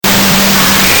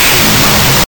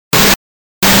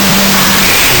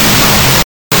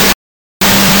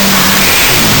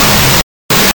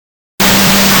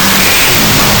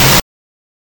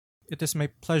it is my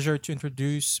pleasure to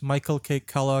introduce Michael K.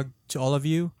 Kellogg to all of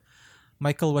you.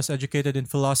 Michael was educated in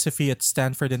philosophy at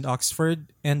Stanford and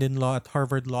Oxford and in law at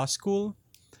Harvard Law School.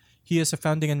 He is a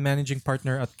founding and managing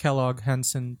partner at Kellogg,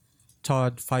 Hanson,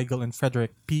 Todd, Feigl, and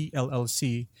Frederick,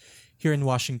 PLLC, here in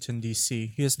Washington,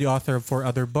 D.C. He is the author of four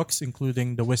other books,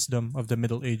 including The Wisdom of the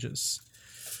Middle Ages.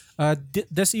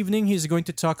 This evening, he's going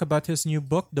to talk about his new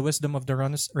book, The Wisdom of the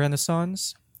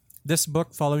Renaissance. This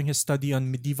book, following his study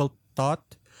on medieval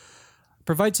thought,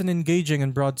 provides an engaging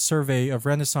and broad survey of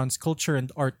Renaissance culture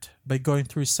and art by going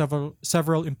through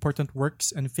several important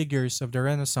works and figures of the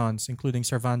Renaissance, including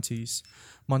Cervantes,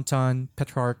 Montaigne,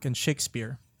 Petrarch, and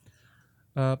Shakespeare.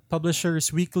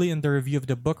 Publishers Weekly, in the review of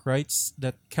the book, writes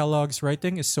that Kellogg's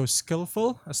writing is so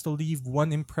skillful as to leave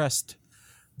one impressed.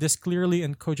 This clearly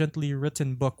and cogently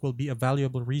written book will be a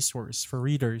valuable resource for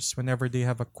readers whenever they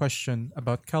have a question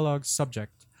about Kellogg's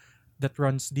subject that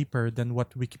runs deeper than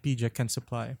what Wikipedia can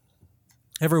supply.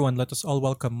 Everyone, let us all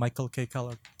welcome Michael K.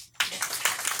 Kellogg.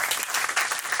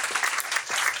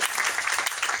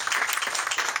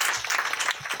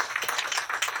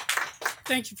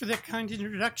 Thank you for that kind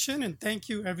introduction, and thank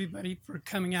you, everybody, for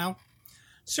coming out.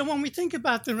 So when we think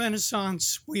about the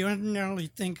Renaissance, we ordinarily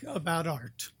think about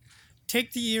art.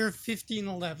 Take the year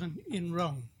 1511 in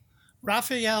Rome.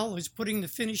 Raphael is putting the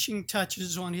finishing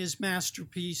touches on his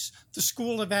masterpiece, The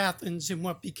School of Athens, in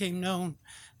what became known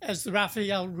as the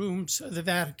Raphael Rooms of the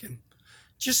Vatican.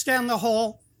 Just down the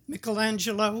hall,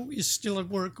 Michelangelo is still at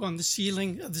work on the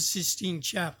ceiling of the Sistine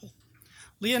Chapel.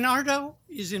 Leonardo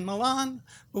is in Milan,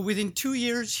 but within 2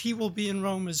 years, he will be in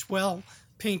Rome as well,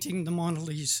 painting the Mona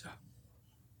Lisa.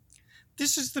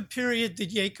 This is the period that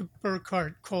Jacob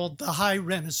Burckhardt called the High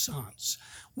Renaissance,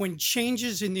 when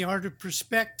changes in the art of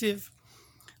perspective,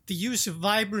 the use of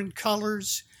vibrant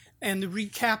colors, and the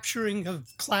recapturing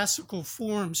of classical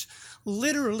forms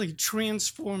literally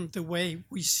transformed the way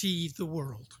we see the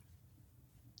world.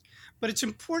 But it's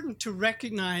important to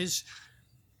recognize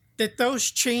that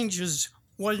those changes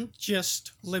weren't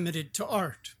just limited to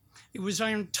art. It was our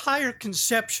entire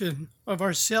conception of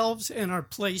ourselves and our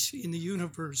place in the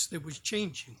universe that was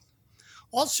changing.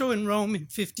 Also in Rome in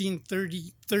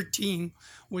 1513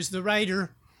 was the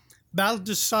writer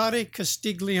Baldassare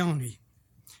Castiglione,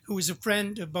 who was a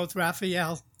friend of both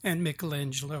Raphael and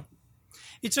Michelangelo.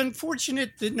 It's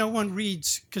unfortunate that no one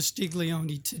reads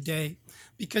Castiglione today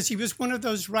because he was one of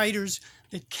those writers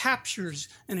that captures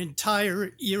an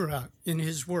entire era in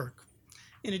his work.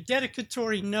 In a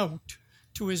dedicatory note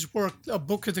to his work, A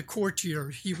Book of the Courtier,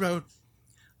 he wrote,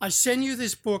 "I send you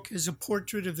this book as a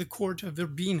portrait of the court of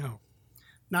Urbino,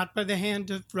 not by the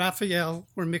hand of Raphael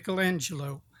or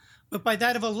Michelangelo, but by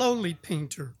that of a lowly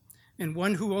painter, and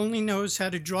one who only knows how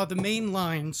to draw the main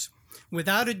lines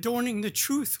without adorning the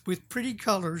truth with pretty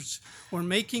colors or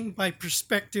making by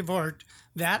perspective art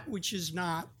that which is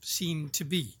not seen to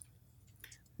be."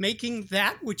 Making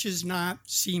that which is not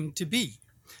seen to be.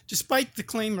 Despite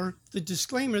the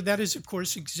disclaimer, that is, of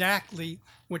course, exactly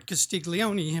what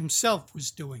Castiglione himself was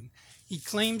doing. He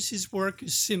claims his work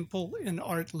is simple and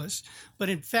artless, but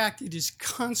in fact, it is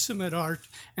consummate art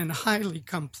and highly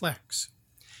complex.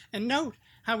 And note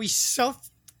how he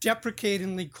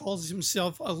self-deprecatingly calls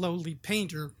himself a lowly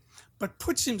painter, but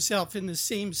puts himself in the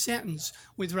same sentence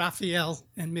with Raphael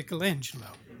and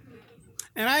Michelangelo.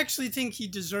 And I actually think he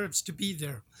deserves to be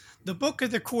there. The Book of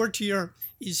the Courtier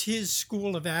is his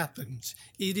School of Athens.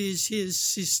 It is his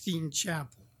Sistine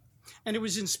Chapel. And it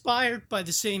was inspired by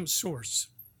the same source.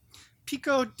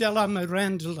 Pico della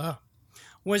Mirandola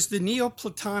was the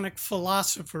Neoplatonic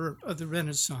philosopher of the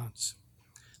Renaissance.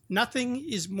 "Nothing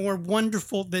is more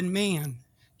wonderful than man,"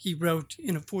 he wrote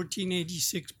in a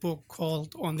 1486 book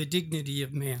called On the Dignity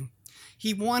of Man.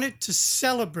 He wanted to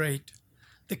celebrate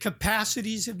the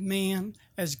capacities of man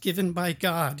as given by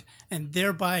God, and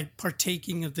thereby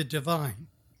partaking of the divine.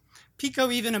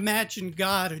 Pico even imagined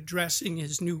God addressing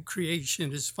his new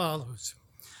creation as follows: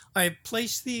 "I have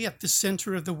placed thee at the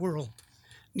center of the world,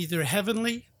 neither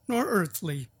heavenly nor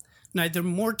earthly, neither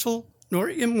mortal nor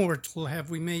immortal have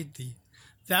we made thee.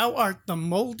 Thou art the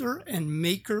molder and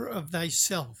maker of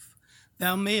thyself.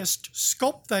 Thou mayest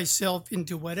sculpt thyself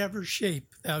into whatever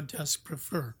shape thou dost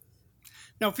prefer."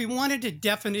 Now, if we wanted a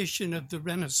definition of the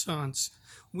Renaissance,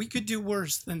 we could do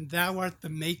worse than "thou art the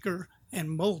maker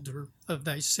and molder of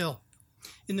thyself."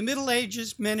 In the Middle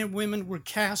Ages, men and women were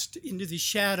cast into the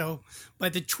shadow by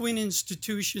the twin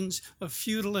institutions of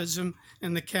feudalism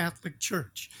and the Catholic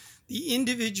Church. The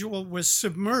individual was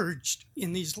submerged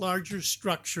in these larger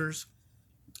structures,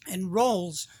 and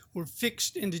roles were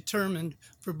fixed and determined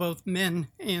for both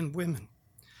men and women.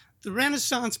 The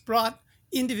Renaissance brought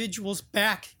individuals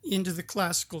back into the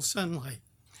classical sunlight.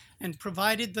 and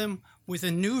provided them with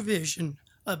a new vision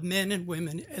of men and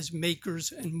women as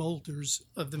makers and molders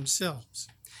of themselves.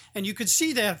 And you could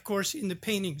see that, of course, in the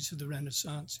paintings of the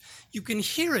Renaissance. You can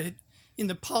hear it in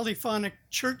the polyphonic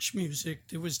church music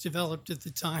that was developed at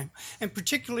the time, and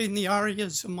particularly in the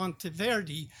arias of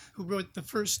Monteverdi, who wrote the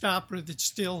first opera that's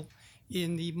still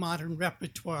in the modern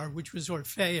repertoire, which was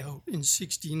Orfeo in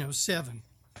 1607.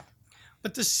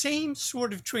 But the same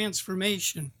sort of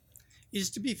transformation is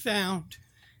to be found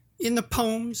in the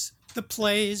poems, the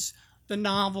plays, the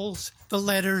novels, the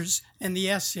letters, and the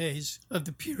essays of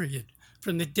the period,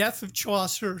 from the death of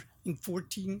Chaucer in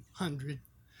 1400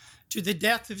 to the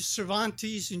death of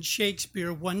Cervantes and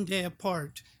Shakespeare one day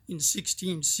apart in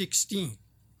 1616.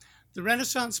 The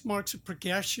Renaissance marks a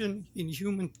progression in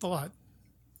human thought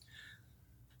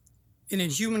and in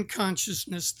human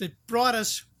consciousness that brought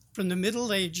us from the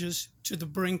Middle Ages to the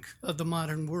brink of the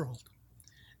modern world.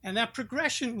 And that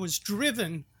progression was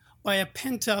driven by a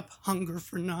pent-up hunger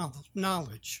for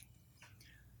knowledge.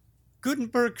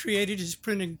 Gutenberg created his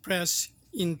printing press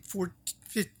in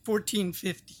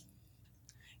 1450.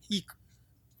 He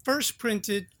first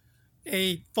printed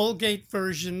a Vulgate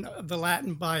version of the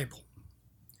Latin Bible.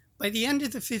 By the end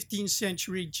of the 15th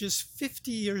century, just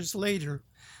 50 years later,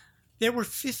 there were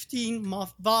 15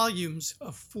 volumes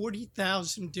of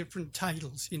 40,000 different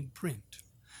titles in print.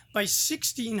 By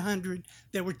 1600,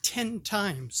 there were 10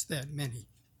 times that many.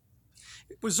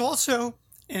 It was also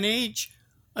an age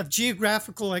of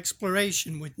geographical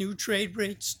exploration with new trade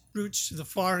routes to the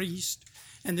Far East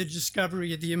and the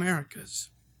discovery of the Americas.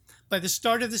 By the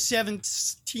start of the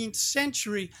 17th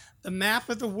century, the map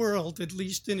of the world, at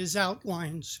least in its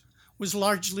outlines, was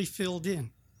largely filled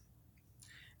in.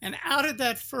 And out of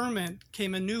that ferment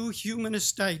came a new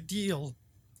humanist ideal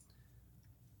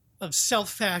of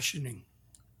self-fashioning,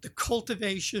 the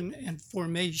cultivation and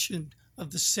formation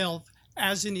of the self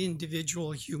as an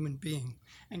individual human being.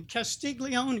 And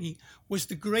Castiglione was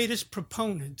the greatest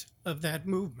proponent of that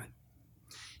movement.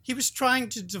 He was trying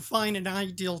to define an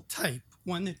ideal type,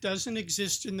 one that doesn't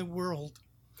exist in the world,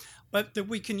 but that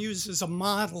we can use as a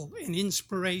model and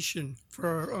inspiration for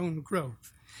our own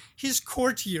growth. His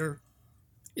courtier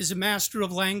is a master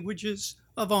of languages,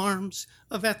 of arms,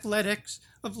 of athletics,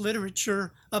 of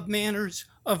literature, of manners,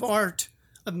 of art,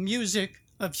 of music,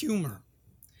 of humor.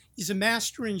 He's a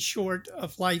master, in short,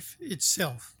 of life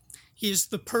itself. He is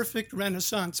the perfect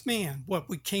Renaissance man, what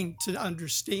we came to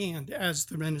understand as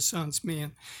the Renaissance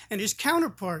man. And his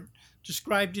counterpart,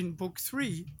 described in Book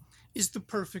 3, is the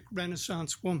perfect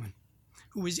Renaissance woman,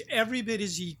 who is every bit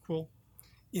as equal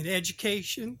in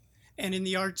education and in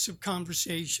the arts of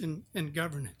conversation and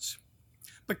governance.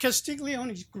 But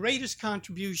Castiglione's greatest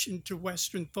contribution to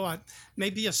Western thought may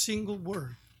be a single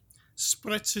word,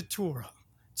 sprezzatura.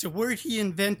 It's a word he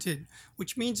invented,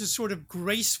 which means a sort of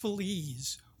graceful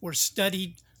ease or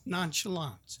studied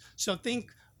nonchalance. So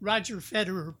think Roger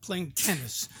Federer playing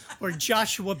tennis or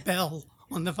Joshua Bell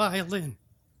on the violin.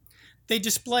 They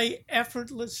display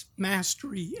effortless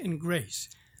mastery and grace.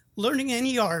 Learning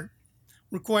any art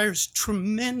requires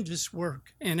tremendous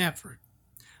work and effort.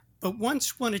 But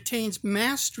once one attains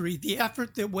mastery, the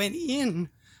effort that went in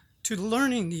to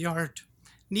learning the art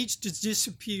needs to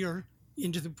disappear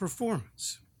into the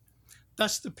performance.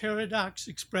 Thus, the paradox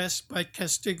expressed by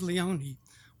Castiglione,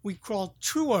 we call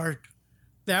true art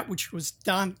that which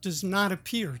does not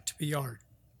appear to be art.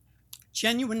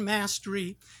 Genuine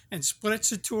mastery and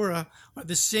sprezzatura are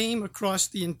the same across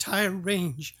the entire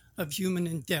range of human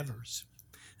endeavors.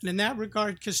 And in that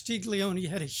regard, Castiglione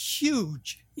had a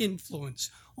huge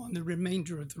influence on the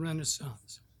remainder of the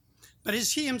Renaissance. But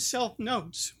as he himself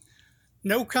notes,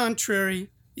 no contrary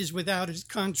is without its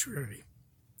contrary.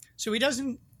 So he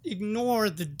doesn't ignore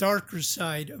the darker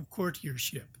side of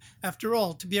courtiership. After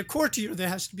all, to be a courtier, there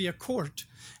has to be a court,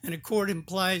 and a court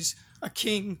implies a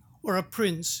king or a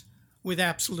prince with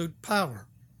absolute power.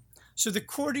 So the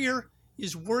courtier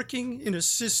is working in a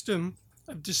system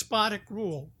of despotic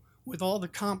rule with all the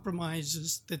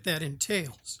compromises that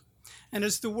entails. And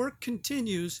as the work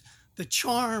continues, the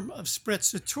charm of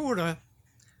sprezzatura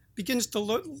begins to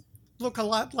look a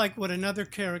lot like what another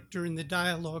character in the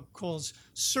dialogue calls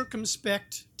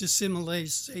circumspect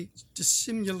dissimulation,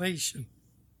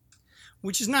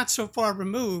 which is not so far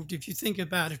removed, if you think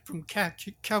about it, from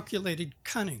calculated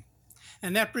cunning.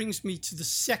 And that brings me to the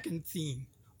second theme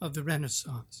of the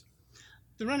Renaissance.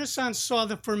 The Renaissance saw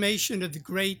the formation of the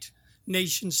great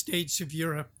nation-states of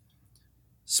Europe,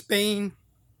 Spain,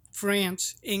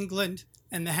 France, England,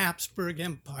 and the Habsburg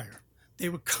Empire. They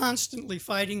were constantly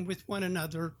fighting with one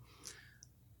another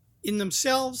in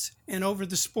themselves and over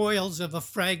the spoils of a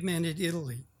fragmented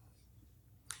Italy.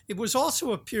 It was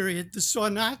also a period that saw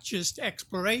not just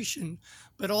exploration,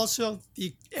 but also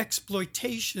the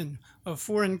exploitation of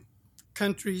foreign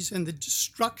countries and the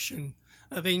destruction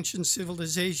of ancient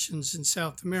civilizations in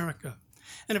South America.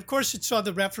 And of course, it saw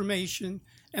the Reformation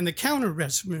and the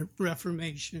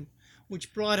Counter-Reformation,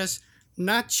 which brought us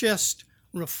not just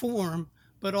reform,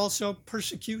 but also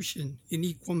persecution in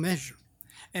equal measure,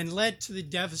 and led to the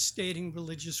devastating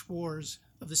religious wars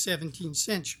of the 17th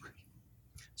century.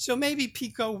 So maybe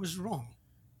Pico was wrong.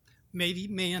 Maybe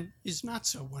man is not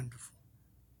so wonderful.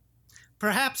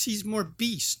 Perhaps he's more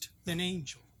beast than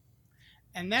angel.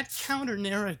 And that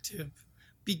counter-narrative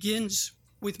begins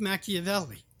with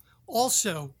Machiavelli,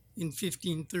 also in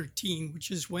 1513, which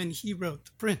is when he wrote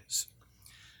The Prince.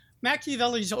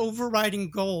 Machiavelli's overriding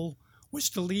goal was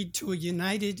to lead to a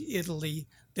united Italy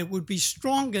that would be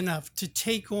strong enough to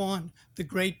take on the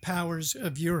great powers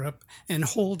of Europe and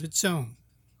hold its own.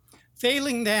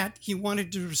 Failing that, he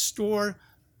wanted to restore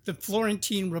the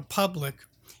Florentine Republic,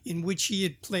 in which he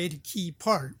had played a key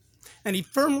part. And he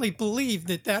firmly believed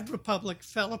that that republic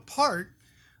fell apart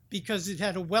because it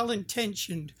had a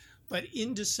well-intentioned but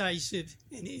indecisive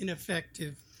and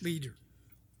ineffective leader.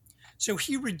 So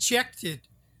he rejected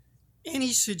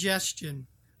any suggestion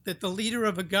that the leader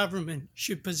of a government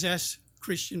should possess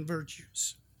Christian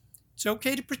virtues. It's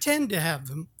okay to pretend to have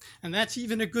them, and that's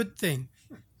even a good thing.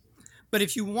 But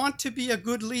if you want to be a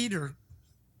good leader,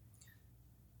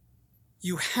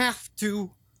 you have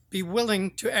to be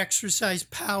willing to exercise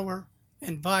power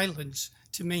and violence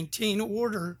to maintain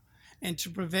order and to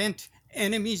prevent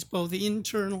enemies, both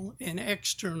internal and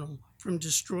external, from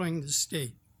destroying the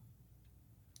state.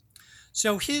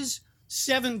 So his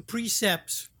 7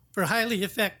 precepts for highly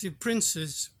effective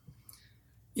princes,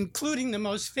 including the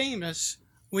most famous,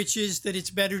 which is that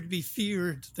it's better to be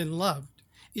feared than loved,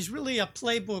 is really a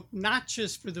playbook not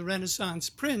just for the Renaissance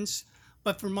prince,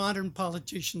 but for modern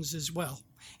politicians as well.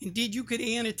 Indeed, you could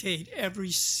annotate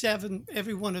every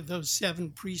one of those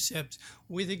 7 precepts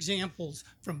with examples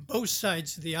from both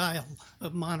sides of the aisle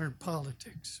of modern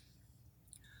politics.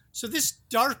 So this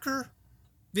darker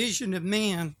vision of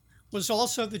man was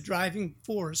also the driving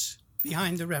force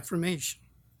behind the Reformation.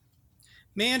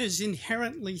 Man is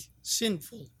inherently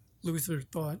sinful, Luther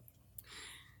thought.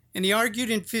 And he argued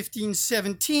in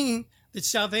 1517 that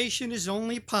salvation is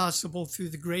only possible through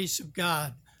the grace of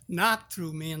God, not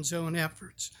through man's own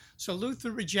efforts. So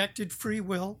Luther rejected free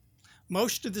will,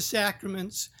 most of the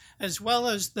sacraments, as well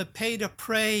as the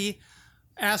pay-to-pray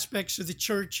aspects of the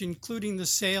church, including the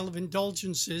sale of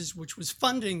indulgences, which was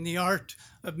funding the art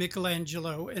of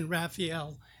Michelangelo and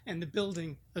Raphael and the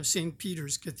building of St.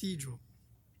 Peter's Cathedral.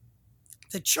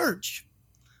 The church,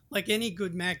 like any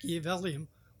good Machiavellian,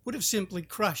 would have simply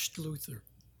crushed Luther.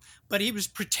 But he was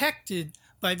protected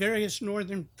by various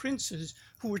northern princes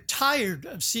who were tired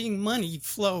of seeing money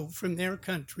flow from their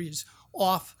countries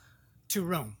off to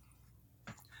Rome.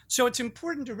 So it's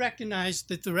important to recognize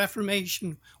that the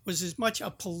Reformation was as much a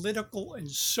political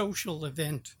and social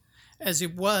event as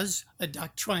it was a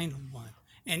doctrinal one.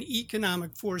 And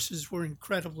economic forces were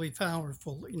incredibly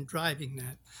powerful in driving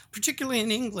that, particularly in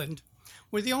England,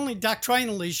 where the only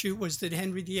doctrinal issue was that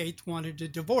Henry VIII wanted a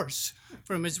divorce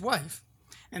from his wife.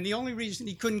 And the only reason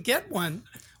he couldn't get one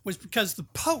was because the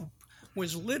Pope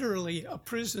was literally a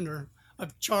prisoner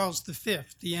of Charles V,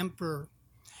 the emperor.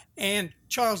 And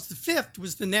Charles V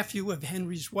was the nephew of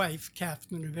Henry's wife,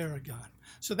 Catherine of Aragon.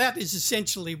 So that is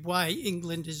essentially why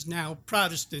England is now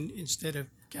Protestant instead of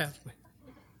Catholic.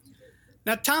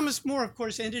 Now, Thomas More, of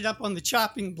course, ended up on the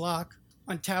chopping block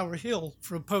on Tower Hill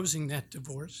for opposing that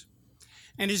divorce.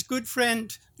 And his good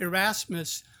friend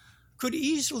Erasmus could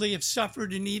easily have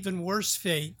suffered an even worse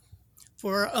fate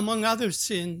for, among other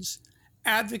sins,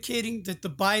 advocating that the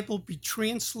Bible be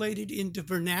translated into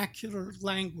vernacular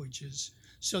languages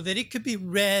so that it could be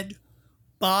read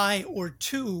by or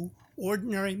to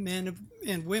ordinary men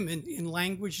and women in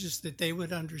languages that they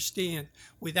would understand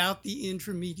without the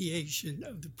intermediation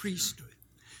of the priesthood.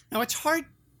 Now, it's hard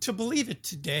to believe it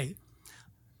today,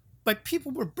 but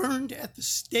people were burned at the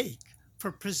stake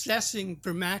for possessing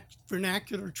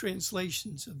vernacular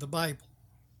translations of the Bible.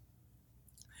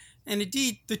 And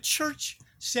indeed, the church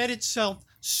set itself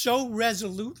so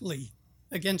resolutely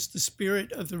against the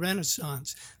spirit of the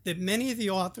Renaissance that many of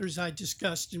the authors I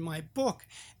discussed in my book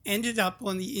ended up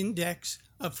on the Index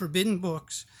of Forbidden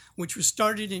Books, which was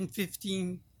started in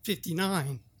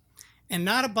 1559 and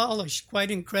not abolished,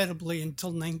 quite incredibly, until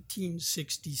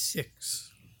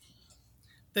 1966.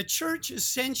 The church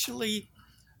essentially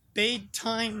bade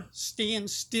time stand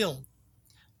still,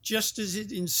 just as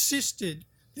it insisted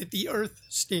that the earth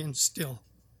stand still.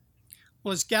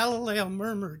 Well, as Galileo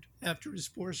murmured after his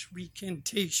forced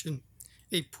recantation,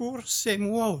 eppur se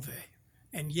muove,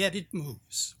 and yet it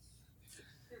moves.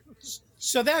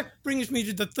 So that brings me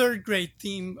to the third great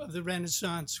theme of the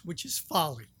Renaissance, which is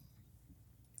folly.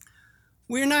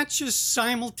 We're not just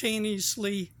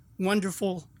simultaneously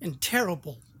wonderful and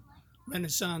terrible,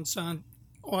 Renaissance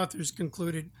authors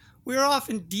concluded. We are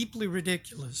often deeply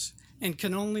ridiculous and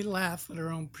can only laugh at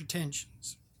our own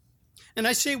pretensions. And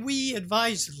I say we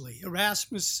advisedly.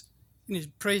 Erasmus, in his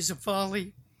Praise of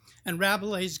Folly, and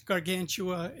Rabelais'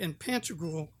 Gargantua and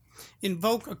Pantagruel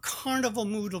invoke a carnival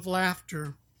mood of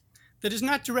laughter that is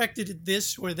not directed at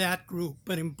this or that group,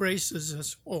 but embraces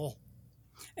us all.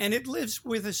 And it lives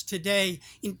with us today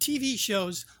in TV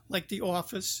shows like The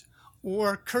Office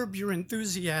or Curb Your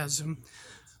Enthusiasm,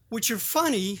 which are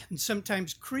funny and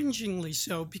sometimes cringingly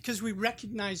so because we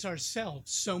recognize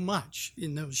ourselves so much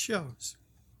in those shows.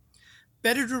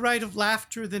 Better to write of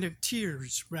laughter than of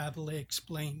tears, Rabelais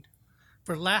explained,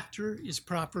 for laughter is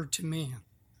proper to man.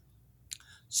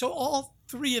 So all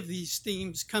three of these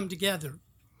themes come together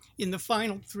in the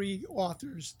final three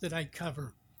authors that I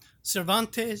cover: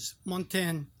 Cervantes,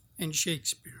 Montaigne, and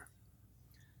Shakespeare.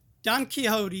 Don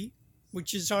Quixote,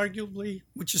 which is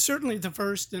certainly the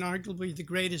first and arguably the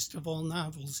greatest of all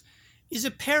novels, is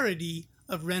a parody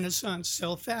of Renaissance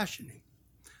self-fashioning.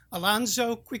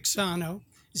 Alonso Quixano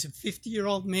is a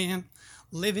 50-year-old man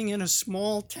living in a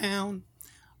small town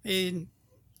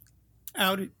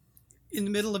out in the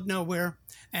middle of nowhere,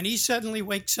 and he suddenly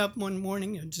wakes up one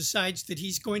morning and decides that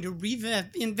he's going to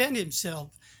reinvent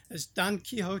himself as Don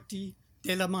Quixote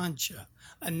de la Mancha,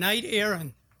 a knight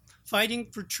errant fighting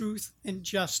for truth and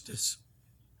justice.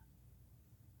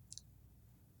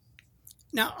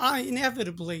 Now,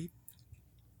 inevitably,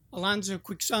 Alonso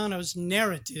Quixano's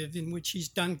narrative, in which he's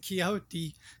Don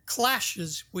Quixote,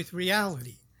 clashes with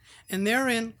reality, and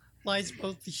therein lies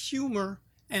both the humor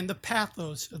and the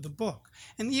pathos of the book.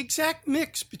 And the exact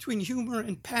mix between humor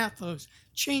and pathos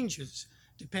changes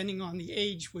depending on the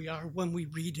age we are when we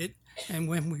read it and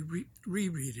when we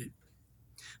reread it.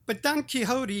 But Don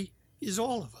Quixote is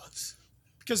all of us,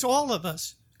 because all of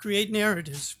us create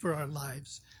narratives for our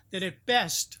lives that at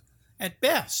best,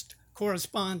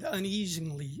 correspond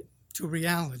uneasily to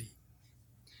reality.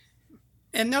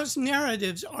 And those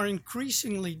narratives are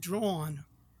increasingly drawn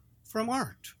from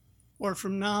art or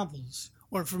from novels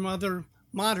or from other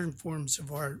modern forms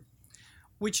of art,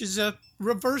 which is a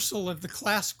reversal of the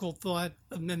classical thought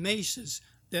of Mimesis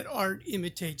that art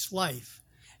imitates life.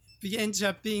 It ends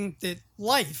up being that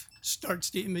life starts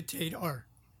to imitate art.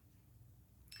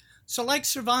 So like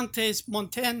Cervantes,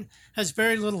 Montaigne has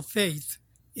very little faith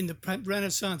in the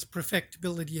Renaissance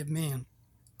perfectibility of man.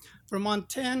 For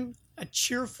Montaigne, a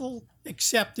cheerful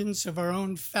acceptance of our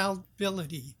own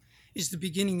fallibility is the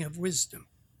beginning of wisdom.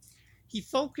 He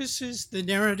focuses the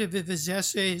narrative of his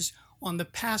essays on the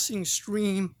passing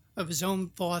stream of his own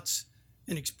thoughts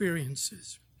and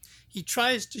experiences. He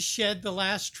tries to shed the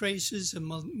last traces of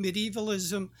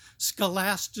medievalism,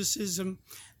 scholasticism,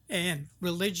 and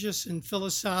religious and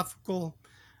philosophical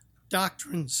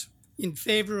doctrines in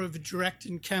favor of a direct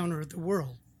encounter of the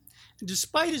world. And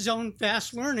despite his own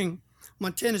vast learning,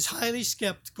 Montaigne is highly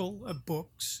skeptical of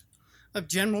books, of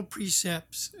general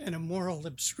precepts, and of moral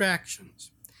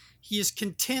abstractions. He is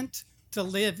content to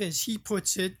live, as he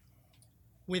puts it,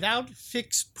 without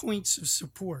fixed points of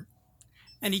support.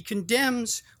 And he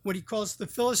condemns what he calls the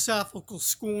philosophical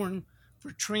scorn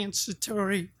for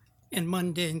transitory and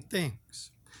mundane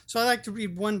things. So I'd like to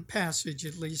read one passage,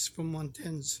 at least, from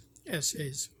Montaigne's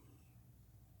essays.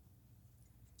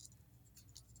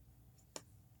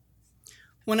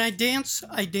 When I dance,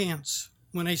 I dance.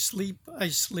 When I sleep, I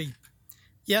sleep.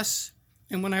 Yes,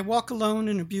 and when I walk alone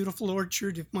in a beautiful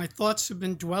orchard, if my thoughts have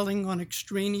been dwelling on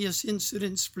extraneous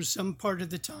incidents for some part of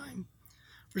the time,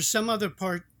 for some other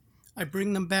part, I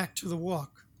bring them back to the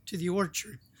walk, to the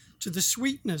orchard, to the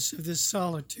sweetness of this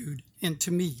solitude, and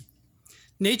to me.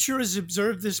 Nature has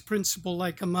observed this principle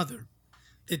like a mother,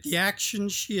 that the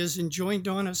actions she has enjoined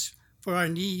on us for our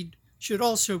need should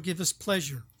also give us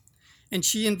pleasure. And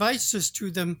she invites us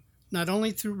to them not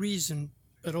only through reason,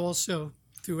 but also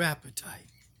through appetite.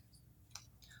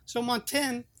 So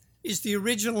Montaigne is the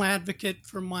original advocate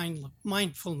for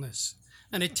mindfulness,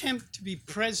 an attempt to be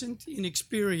present in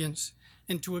experience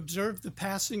and to observe the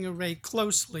passing array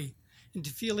closely and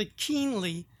to feel it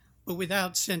keenly, but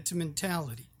without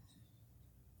sentimentality.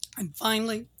 And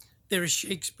finally, there is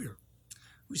Shakespeare,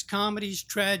 whose comedies,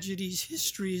 tragedies,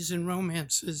 histories, and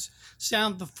romances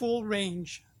sound the full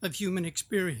range of human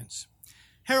experience.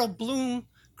 Harold Bloom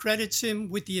credits him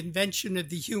with the invention of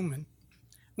the human,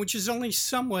 which is only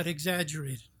somewhat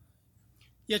exaggerated.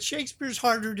 Yet Shakespeare's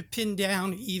harder to pin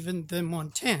down even than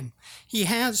Montaigne. He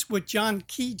has what John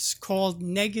Keats called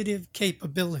negative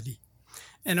capability,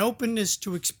 an openness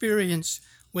to experience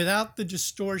without the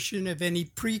distortion of any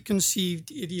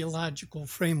preconceived ideological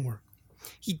framework.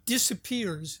 He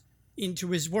disappears into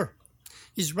his work.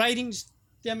 His writings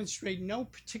demonstrate no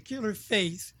particular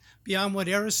faith beyond what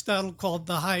Aristotle called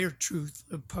the higher truth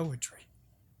of poetry.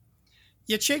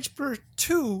 Yet Shakespeare,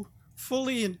 too,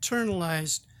 fully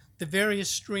internalized the various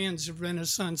strands of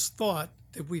Renaissance thought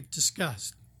that we've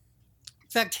discussed. In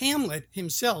fact, Hamlet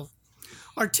himself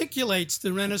articulates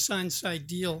the Renaissance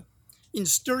ideal in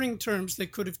stirring terms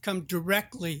that could have come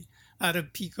directly out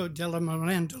of Pico della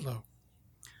Mirandola.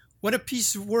 What a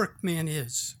piece of work man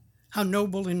is, how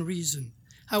noble in reason,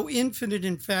 how infinite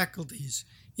in faculties,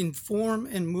 in form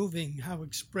and moving, how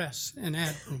express and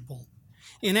admirable.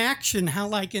 In action, how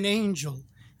like an angel,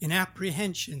 in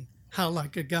apprehension, how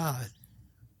like a god.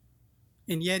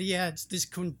 And yet he adds, this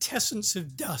quintessence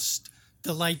of dust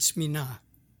delights me not.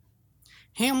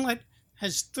 Hamlet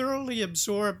has thoroughly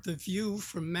absorbed the view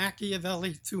from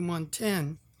Machiavelli through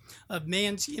Montaigne of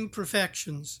man's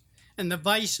imperfections and the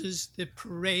vices that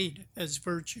parade as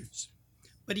virtues.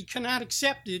 But he cannot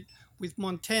accept it with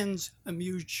Montaigne's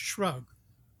amused shrug.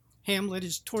 Hamlet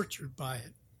is tortured by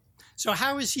it. So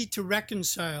how is he to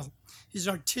reconcile his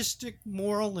artistic,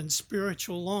 moral, and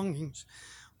spiritual longings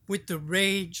with the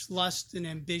rage, lust, and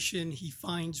ambition he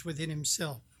finds within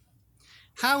himself?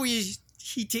 How is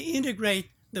he to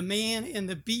integrate the man and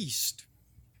the beast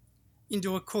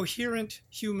into a coherent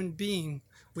human being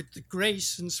with the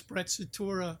grace and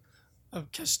sprezzatura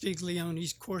of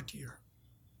Castiglione's courtier?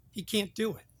 He can't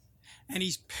do it. And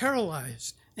he's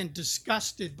paralyzed and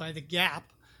disgusted by the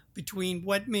gap between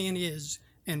what man is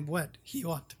and what he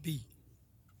ought to be.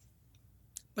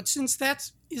 But since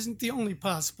that isn't the only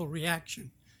possible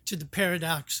reaction to the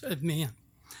paradox of man,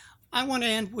 I want to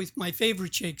end with my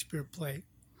favorite Shakespeare play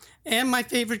and my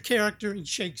favorite character in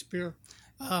Shakespeare,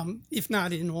 if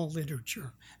not in all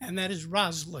literature, and that is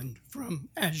Rosalind from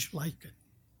As You Like It.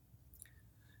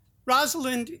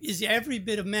 Rosalind is every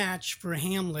bit a match for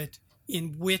Hamlet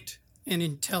in wit and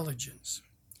intelligence.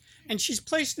 And she's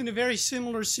placed in a very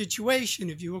similar situation.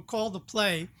 If you recall the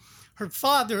play, her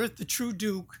father, the true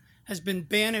Duke, has been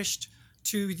banished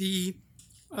to the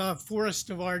Forest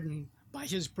of Arden by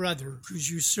his brother,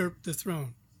 who's usurped the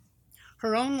throne.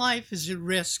 Her own life is at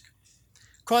risk,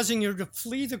 causing her to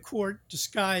flee the court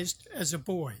disguised as a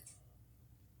boy.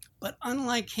 But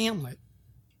unlike Hamlet,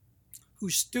 who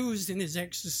stews in his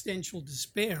existential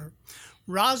despair,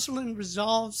 Rosalind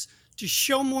resolves to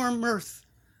show more mirth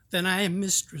than I am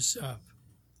mistress of,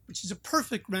 which is a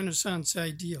perfect Renaissance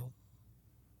ideal.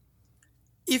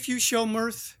 If you show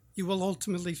mirth, you will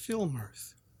ultimately feel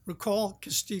mirth. Recall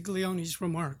Castiglione's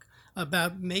remark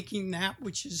about making that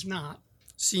which is not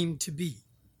seem to be.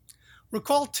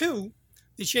 Recall, too,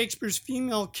 that Shakespeare's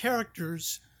female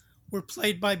characters were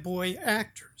played by boy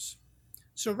actors.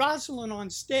 So Rosalind on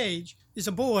stage is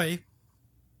a boy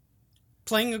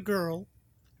playing a girl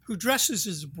who dresses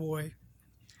as a boy,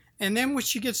 and then when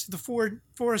she gets to the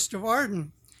Forest of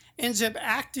Arden, ends up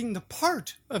acting the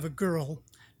part of a girl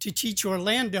to teach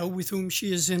Orlando, with whom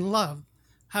she is in love,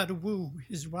 how to woo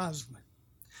his Rosalind.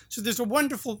 So there's a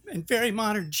wonderful and very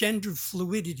modern gender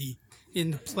fluidity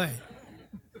in the play.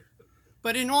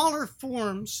 But in all her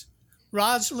forms,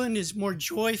 Rosalind is more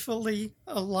joyfully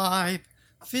alive,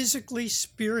 physically,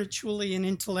 spiritually, and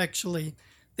intellectually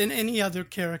than any other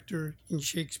character in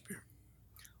Shakespeare.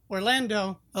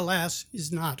 Orlando, alas,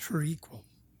 is not her equal.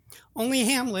 Only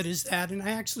Hamlet is that, and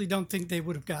I actually don't think they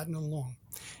would have gotten along.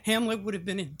 Hamlet would have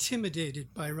been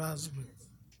intimidated by Rosalind.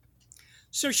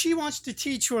 So she wants to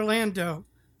teach Orlando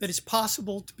that it's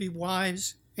possible to be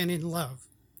wise and in love,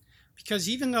 because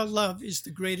even though love is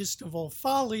the greatest of all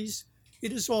follies,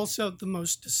 it is also the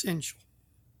most essential.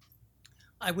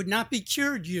 I would not be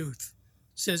cured, youth,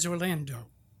 says Orlando.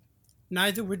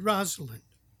 Neither would Rosalind.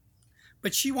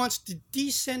 But she wants to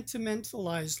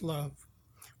desentimentalize love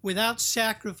without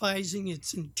sacrificing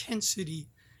its intensity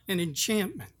and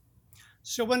enchantment.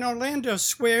 So when Orlando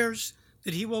swears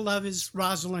that he will love his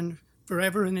Rosalind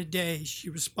forever and a day,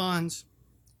 she responds,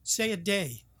 say a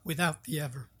day without the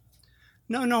ever.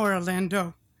 No, no,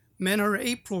 Orlando, men are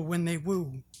April when they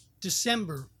woo,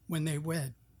 December when they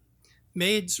wed.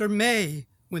 Maids are May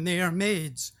when they are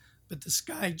maids, but the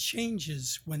sky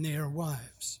changes when they are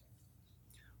wives.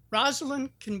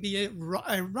 Rosalind can be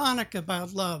ironic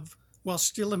about love while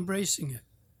still embracing it.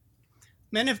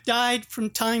 Men have died from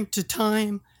time to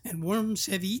time, and worms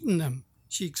have eaten them,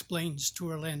 she explains to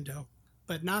Orlando,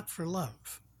 but not for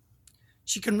love.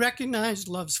 She can recognize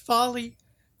love's folly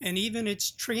and even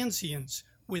its transience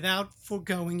without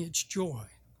foregoing its joy.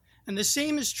 And the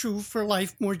same is true for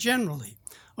life more generally.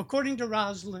 According to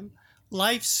Rosalind,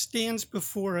 life stands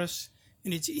before us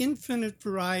in its infinite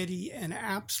variety and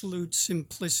absolute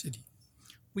simplicity.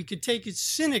 We could take it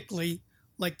cynically,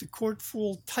 like the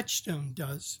courtful Touchstone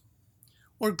does,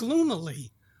 or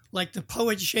gloomily, like the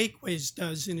poet Jaques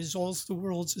does in his All's the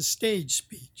World's a Stage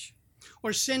speech,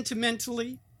 or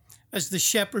sentimentally, as the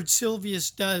shepherd Sylvius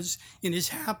does in his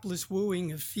hapless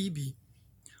wooing of Phoebe,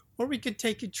 or we could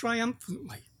take it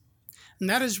triumphantly. And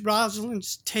that is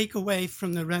Rosalind's takeaway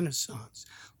from the Renaissance.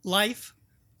 Life,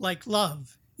 like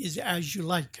love, is as you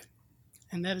like it.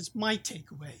 And that is my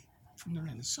takeaway from the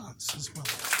Renaissance as well.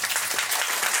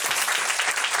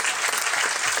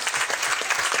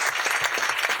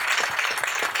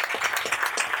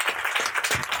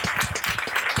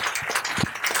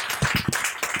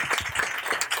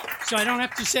 So I don't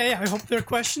have to say, I hope there are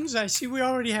questions. I see we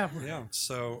already have one. Yeah,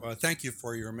 so thank you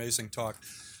for your amazing talk.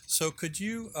 So could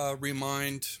you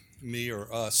remind me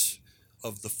or us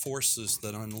of the forces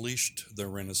that unleashed the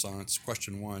Renaissance?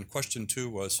 Question one. Question two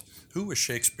was, who was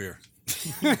Shakespeare?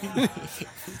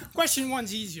 Question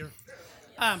one's easier.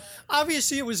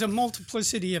 Obviously, it was a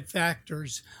multiplicity of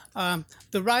factors.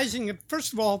 The rising of,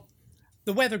 first of all,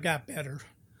 the weather got better.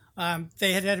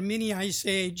 They had a mini ice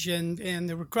age, and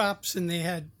there were crops, and they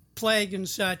had plague and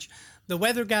such. The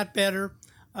weather got better.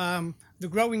 The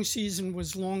growing season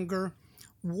was longer.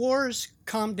 Wars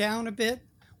calmed down a bit,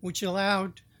 which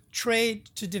allowed trade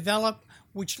to develop,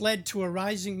 which led to a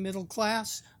rising middle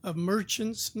class of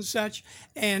merchants and such,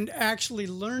 and actually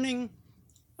learning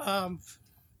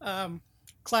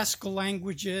classical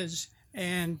languages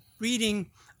and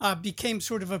reading became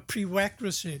sort of a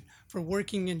prerequisite for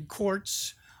working in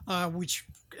courts, which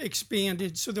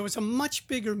expanded. So there was a much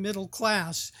bigger middle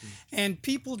class, and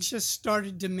people just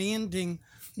started demanding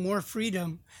more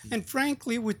freedom. And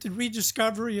frankly, with the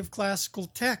rediscovery of classical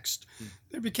text,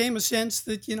 there became a sense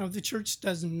that, the church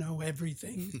doesn't know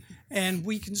everything, and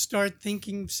we can start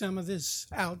thinking some of this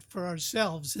out for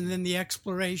ourselves, and then the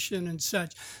exploration and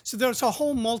such. So there's a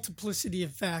whole multiplicity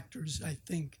of factors, I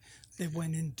think, that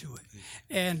went into it.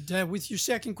 And with your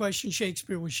second question,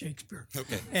 Shakespeare was Shakespeare.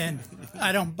 Okay. And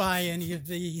I don't buy any of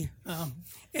the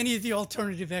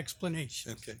alternative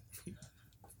explanations. Okay.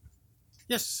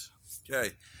 Yes.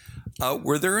 Okay.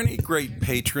 Were there any great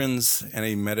patrons,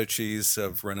 any Medicis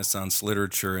of Renaissance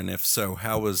literature? And if so,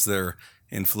 how was their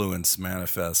influence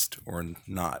manifest or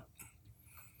not?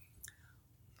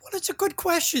 Well, it's a good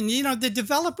question. The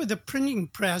development of the printing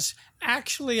press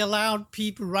actually allowed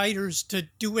writers to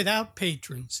do without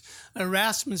patrons.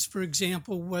 Erasmus, for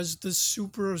example, was the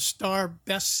superstar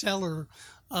bestseller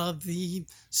of the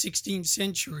 16th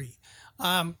century.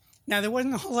 Now, there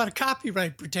wasn't a whole lot of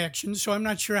copyright protection, so I'm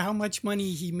not sure how much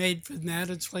money he made from that.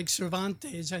 It's like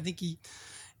Cervantes. I think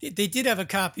they did have a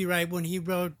copyright when he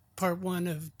wrote part one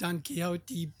of Don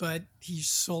Quixote, but he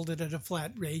sold it at a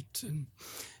flat rate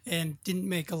and didn't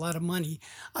make a lot of money.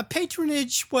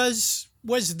 Patronage was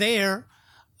there,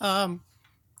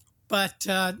 but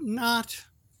not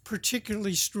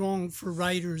particularly strong for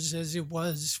writers as it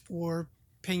was for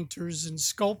painters and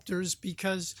sculptors,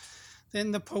 because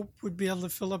then the Pope would be able to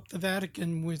fill up the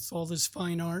Vatican with all this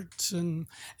fine art,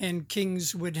 and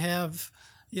kings would have,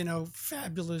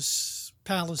 fabulous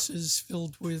palaces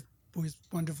filled with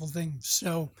wonderful things.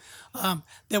 So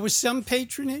there was some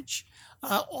patronage.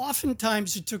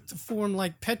 Oftentimes it took the form,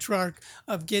 like Petrarch,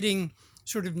 of getting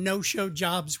sort of no-show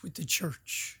jobs with the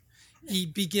church.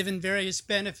 He'd be given various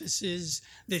benefices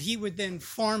that he would then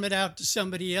farm it out to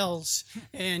somebody else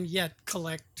and yet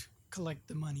collect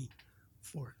the money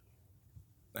for it.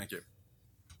 Thank you.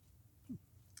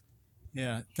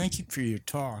 Yeah, thank you for your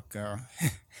talk.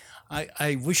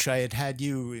 I wish I had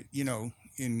you,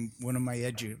 in one of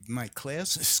my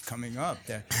classes coming up.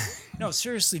 No,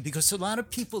 seriously, because a lot of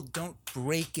people don't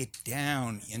break it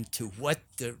down into what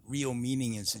the real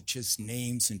meaning is. It's just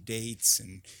names and dates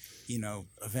and,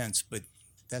 events. But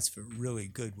that's really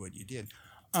good what you did.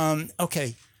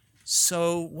 Okay,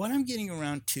 so what I'm getting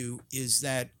around to is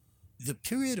that the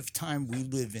period of time we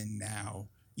live in now,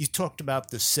 you talked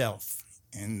about the self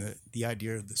and the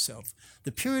idea of the self.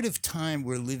 The period of time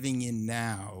we're living in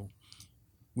now,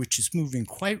 which is moving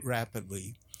quite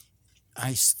rapidly,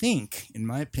 I think, in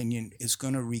my opinion, is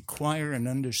going to require an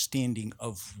understanding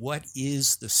of what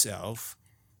is the self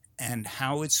and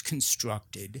how it's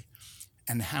constructed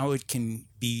and how it can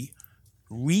be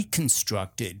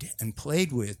reconstructed and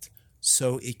played with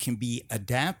so it can be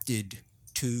adapted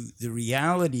to the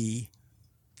reality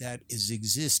that is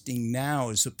existing now,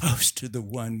 as opposed to the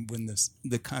one when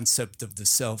the concept of the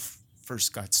self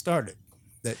first got started.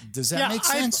 Does that make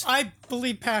sense? I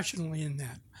believe passionately in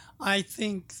that. I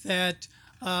think that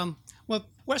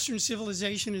Western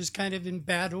civilization is kind of in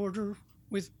bad order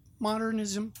with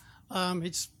modernism.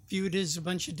 It's viewed as a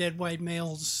bunch of dead white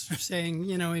males saying,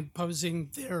 imposing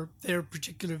their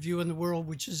particular view in the world,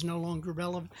 which is no longer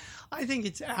relevant. I think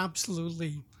it's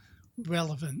absolutely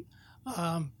relevant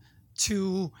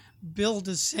to build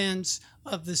a sense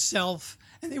of the self.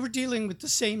 And they were dealing with the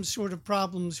same sort of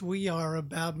problems we are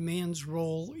about man's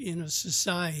role in a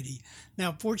society.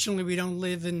 Now, fortunately, we don't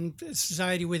live in a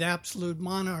society with absolute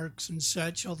monarchs and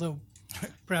such, although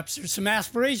perhaps there's some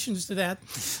aspirations to that.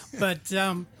 But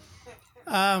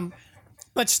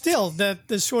still,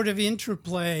 the sort of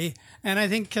interplay, and I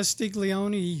think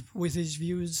Castiglione, with his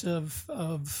views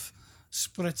of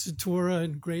sprezzatura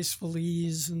and graceful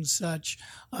ease and such,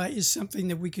 is something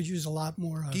that we could use a lot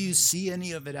more of. Do you see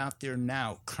any of it out there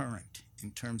now, current,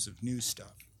 in terms of new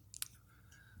stuff?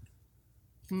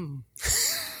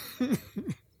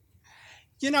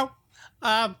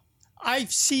 I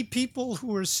see people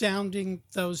who are sounding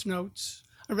those notes.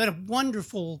 I read a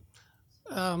wonderful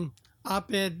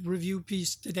op-ed review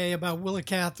piece today about Willa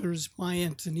Cather's My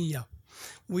Antonia,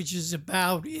 which is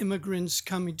about immigrants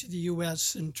coming to the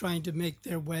U.S. and trying to make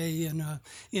their way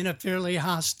in a fairly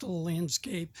hostile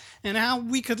landscape, and how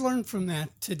we could learn from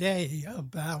that today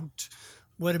about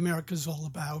what America's all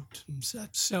about and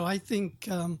such. So I think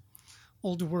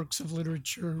older works of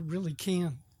literature really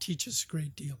can teach us a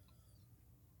great deal.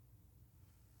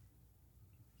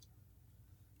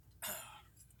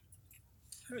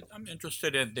 I'm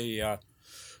interested in the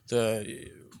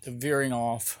veering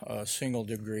off a single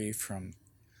degree from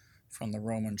the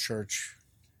Roman Church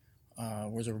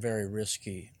was a very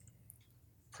risky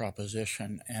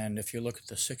proposition. And if you look at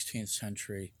the 16th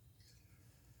century,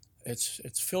 it's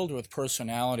filled with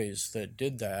personalities that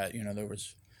did that. There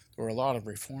were a lot of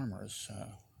reformers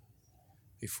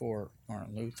before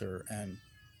Martin Luther, and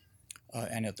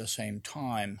at the same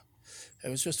time, it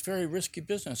was just very risky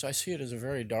business. I see it as a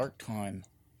very dark time.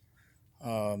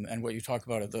 And what you talk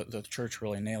about, the church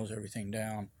really nails everything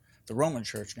down. The Roman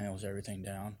Church nails everything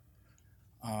down.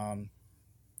 I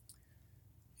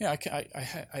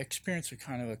experienced a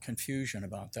kind of a confusion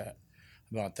about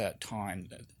that time.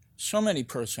 So many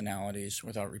personalities,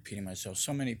 without repeating myself,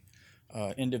 so many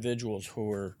individuals who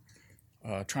were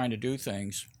trying to do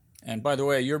things. And by the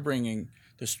way, you're bringing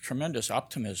this tremendous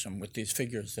optimism with these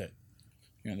figures that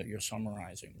you're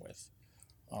summarizing with.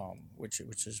 Which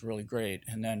is really great.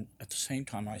 And then at the same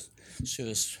time, I see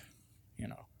this,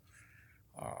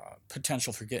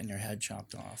 potential for getting your head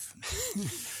chopped off.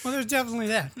 Well, there's definitely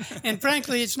that. And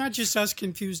frankly, it's not just us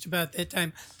confused about that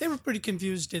time. They were pretty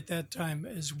confused at that time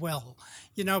as well.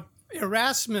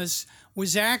 Erasmus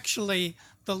was actually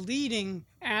the leading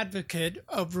advocate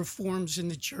of reforms in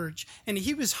the church, and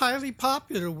he was highly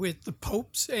popular with the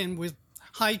popes and with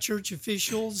high church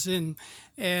officials and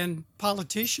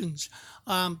politicians.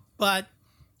 But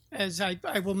as I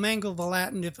will mangle the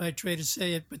Latin if I try to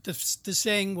say it, but the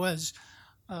saying was,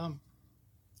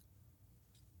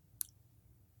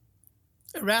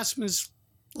 Erasmus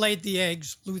laid the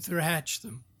eggs, Luther hatched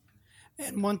them.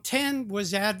 And Montaigne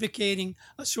was advocating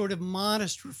a sort of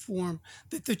modest reform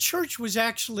that the church was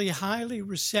actually highly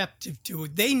receptive to.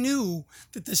 They knew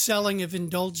that the selling of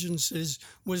indulgences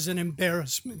was an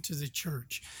embarrassment to the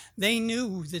church. They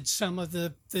knew that some of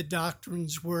the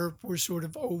doctrines were sort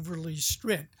of overly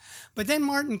strict. But then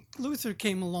Martin Luther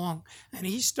came along, and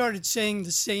he started saying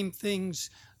the same things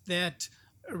that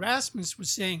Erasmus was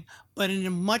saying, but in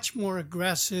a much more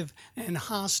aggressive and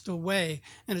hostile way.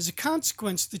 And as a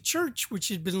consequence, the church, which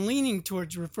had been leaning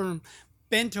towards reform,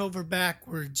 bent over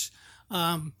backwards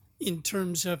in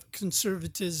terms of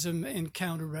conservatism and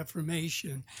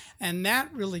counter-reformation. And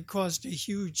that really caused a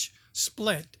huge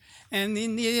split. And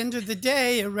in the end of the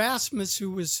day, Erasmus,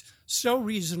 who was so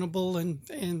reasonable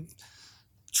and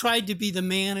tried to be the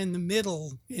man in the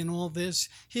middle in all this,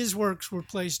 his works were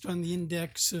placed on the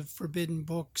index of forbidden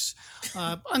books.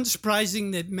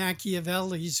 Unsurprising that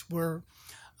Machiavelli's were,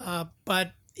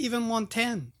 but even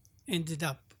Montaigne ended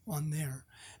up on there.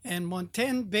 And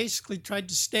Montaigne basically tried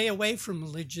to stay away from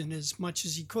religion as much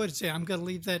as he could, say, I'm going to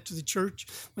leave that to the church.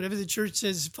 Whatever the church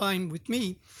says is fine with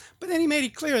me. But then he made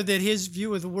it clear that his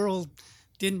view of the world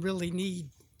didn't really need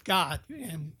God.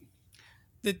 And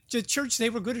the church, they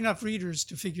were good enough readers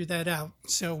to figure that out.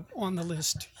 So on the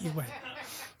list he went.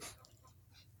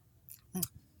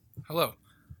 Hello.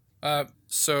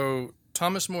 So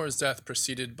Thomas More's death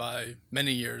preceded by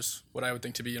many years what I would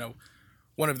think to be,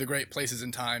 one of the great places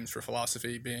and times for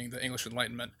philosophy, being the English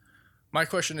Enlightenment. My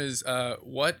question is,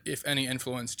 what, if any,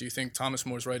 influence do you think Thomas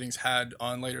More's writings had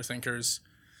on later thinkers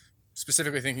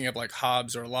specifically thinking of like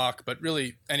Hobbes or Locke, but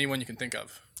really anyone you can think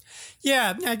of.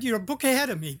 Yeah, now you're a book ahead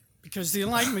of me because the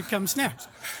Enlightenment comes next.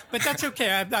 But that's okay.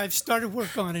 I've started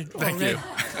work on it already.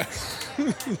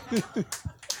 Thank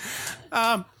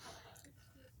you.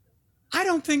 I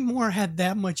don't think More had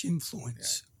that much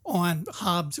influence on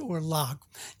Hobbes or Locke.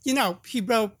 You know, he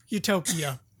wrote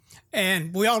Utopia,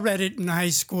 and we all read it in high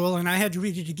school, and I had to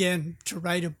read it again to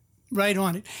write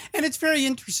on it. And it's very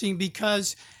interesting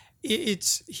because he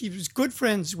was good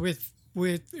friends with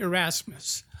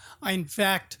Erasmus. In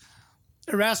fact,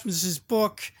 Erasmus's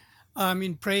book,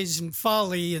 In Praise and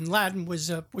Folly, in Latin was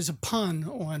a pun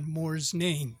on More's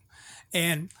name,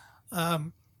 and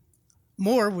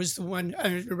More was the one.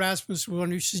 Erasmus was the one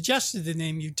who suggested the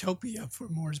name Utopia for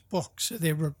More's book. So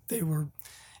they were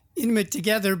intimate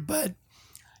together. But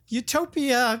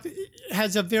Utopia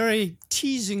has a very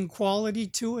teasing quality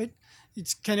to it.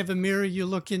 It's kind of a mirror. You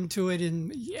look into it,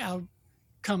 and out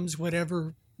comes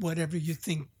whatever you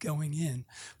think going in.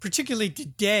 Particularly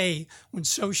today, when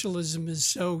socialism is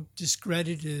so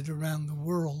discredited around the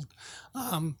world,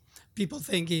 people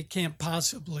think it can't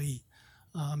possibly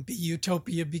be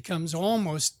utopia. Becomes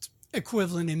almost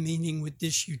equivalent in meaning with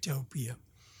dystopia.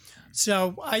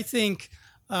 So I think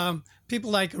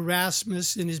people like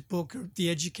Erasmus in his book,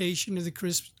 The Education of the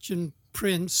Christian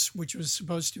Prince, which was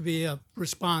supposed to be a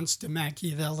response to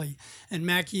Machiavelli, and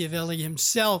Machiavelli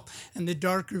himself and the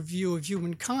darker view of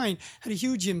humankind had a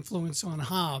huge influence on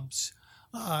Hobbes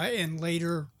and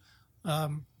later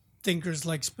thinkers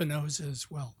like Spinoza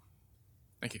as well.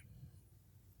 Thank you.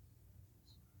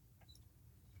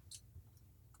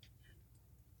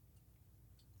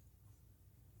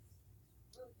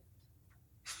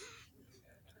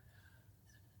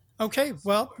 Okay,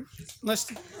 well,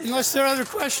 unless there are other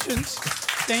questions,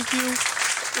 thank you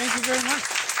very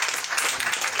much.